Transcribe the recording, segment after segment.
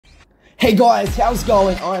Hey guys, how's it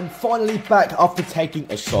going? I'm finally back after taking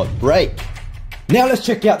a short break. Now let's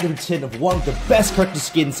check out the return of one of the best character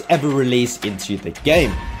skins ever released into the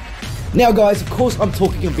game. Now guys, of course I'm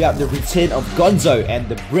talking about the return of Gunzo and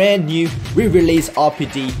the brand new re-release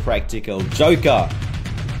RPD Practical Joker.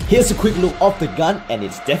 Here's a quick look of the gun and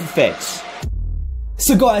its death effects.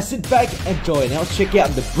 So guys, sit back and enjoy. Now let's check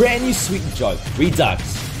out the brand new sweet joke,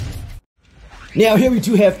 Redux. Now here we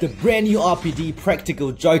do have the brand new RPD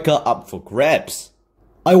Practical Joker up for grabs.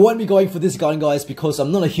 I won't be going for this gun guys because I'm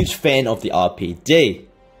not a huge fan of the RPD.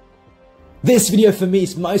 This video for me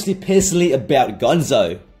is mostly personally about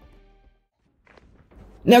Gunzo.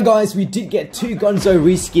 Now guys, we did get two Gunzo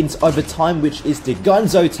reskins over time, which is the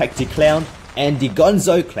Gunzo Tactic Clown and the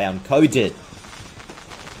Gunzo Clown Coded.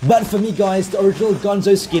 But for me guys, the original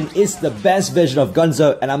Gunzo skin is the best version of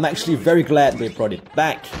Gunzo and I'm actually very glad they brought it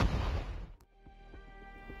back.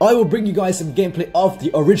 I will bring you guys some gameplay of the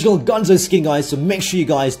original Gunzo skin guys, so make sure you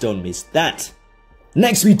guys don't miss that.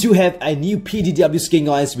 Next we do have a new PDW skin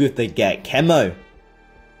guys with the gag camo.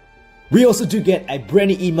 We also do get a brand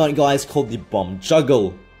new emote guys called the Bomb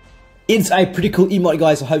Juggle. It's a pretty cool emote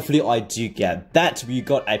guys, so hopefully I do get that. We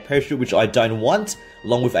got a parachute which I don't want,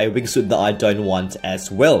 along with a wingsuit that I don't want as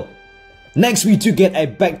well. Next we do get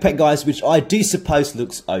a backpack guys, which I do suppose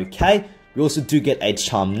looks okay. We also do get a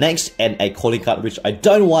charm next and a calling card which I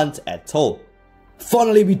don't want at all.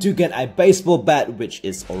 Finally we do get a baseball bat which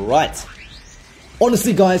is alright.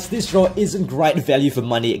 Honestly guys, this draw isn't great value for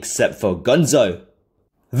money except for Gunzo.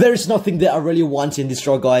 There is nothing that I really want in this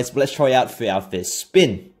draw guys, but let's try out for our first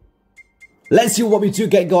spin. Let's see what we do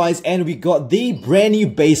get guys, and we got the brand new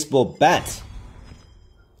baseball bat.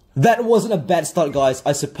 That wasn't a bad start guys,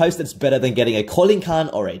 I suppose that's better than getting a calling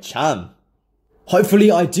card or a charm.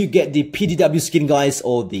 Hopefully I do get the PDW skin guys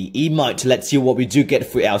or the emote. Let's see what we do get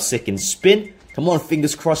for our second spin. Come on,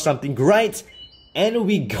 fingers crossed something great. And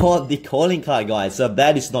we got the calling card guys, so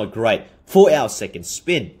that is not great for our second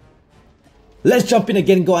spin. Let's jump in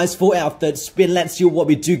again guys for our third spin. Let's see what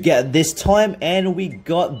we do get this time. And we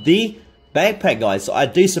got the backpack guys, so I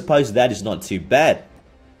do suppose that is not too bad.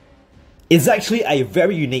 It's actually a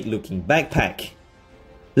very unique looking backpack.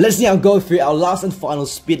 Let's now go through our last and final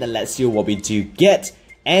spin and let's see what we do get.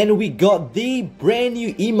 And we got the brand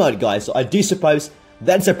new emote guys, so I do suppose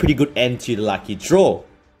that's a pretty good end to the lucky draw.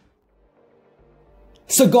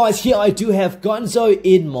 So guys, here I do have Gunzo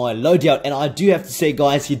in my loadout, and I do have to say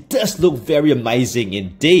guys, he does look very amazing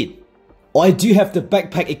indeed. I do have the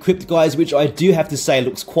backpack equipped guys, which I do have to say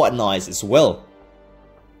looks quite nice as well.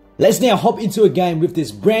 Let's now hop into a game with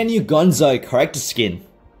this brand new Gunzo character skin.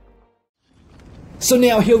 So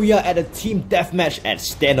now here we are at a team deathmatch at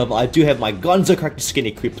stand-up. I do have my Gunzo character skin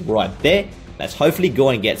equipped right there. Let's hopefully go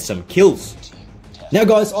and get some kills. Now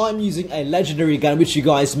guys, I'm using a legendary gun, which you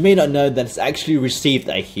guys may not know that it's actually received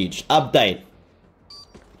a huge update.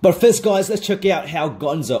 But first guys, let's check out how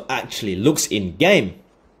Gunzo actually looks in game.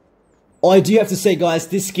 I do have to say guys,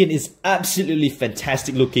 this skin is absolutely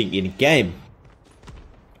fantastic looking in game.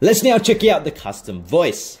 Let's now check out the custom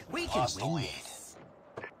voice. We can win.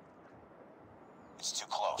 It's too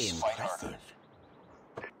close. Fight harder.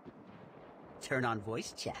 Turn on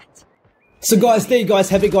voice chat. So guys, there you guys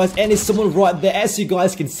have it guys, and there's someone right there. As you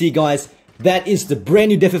guys can see guys, that is the brand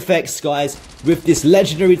new death effects guys with this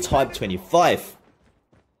legendary type 25.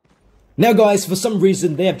 Now guys, for some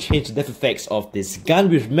reason they have changed the death effects of this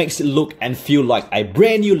gun, which makes it look and feel like a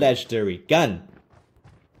brand new legendary gun.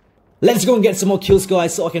 Let's go and get some more kills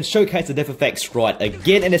guys, so I can showcase the death effects right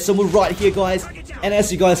again. And there's someone right here guys, and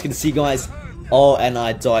as you guys can see guys, oh, and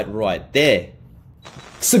I died right there.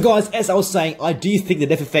 So guys, as I was saying, I do think the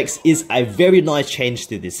death effects is a very nice change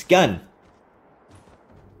to this gun.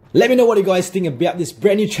 Let me know what you guys think about this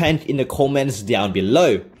brand new change in the comments down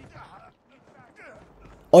below.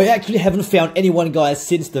 I actually haven't found anyone guys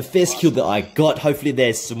since the first kill that I got. Hopefully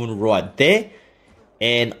there's someone right there.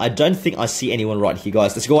 And I don't think I see anyone right here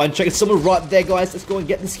guys. Let's go and check. Someone right there guys. Let's go and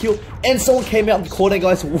get this kill. And someone came out in the corner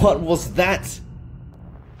guys. What was that?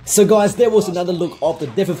 So guys, there was another look of the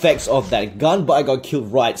death effects of that gun, but I got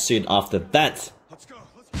killed right soon after that.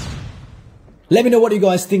 Let me know what you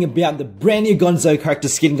guys think about the brand new Gunzo character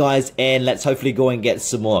skin guys, and let's hopefully go and get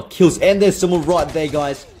some more kills. And there's someone right there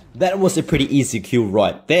guys. That was a pretty easy kill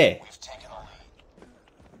right there.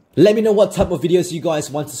 Let me know what type of videos you guys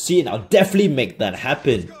want to see and I'll definitely make that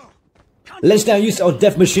happen. Let's now use our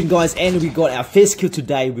death machine guys, and we got our first kill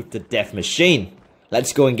today with the death machine.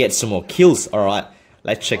 Let's go and get some more kills, alright.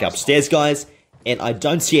 Let's check upstairs guys, and I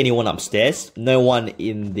don't see anyone upstairs. No one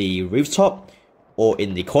in the rooftop or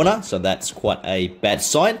in the corner, so that's quite a bad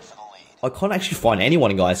sign. I can't actually find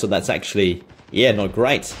anyone guys, so that's actually, yeah, not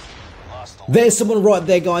great. There's someone right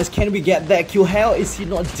there, guys. Can we get that kill? How is he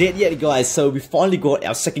not dead yet, guys? So we finally got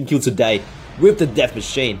our second kill today with the death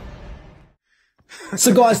machine.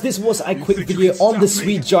 So guys, this was a quick video on the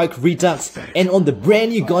sweet joke Redux and on the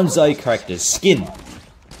brand new Gunzo character skin.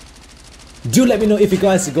 Do let me know if you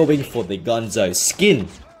guys are going for the Gunzo skin.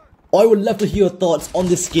 I would love to hear your thoughts on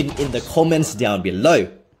the skin in the comments down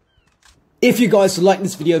below. If you guys like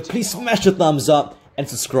this video, please smash the thumbs up and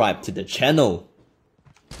subscribe to the channel.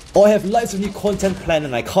 I have loads of new content planned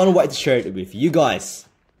and I can't wait to share it with you guys.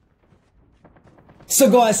 So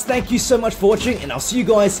guys, thank you so much for watching and I'll see you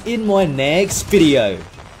guys in my next video.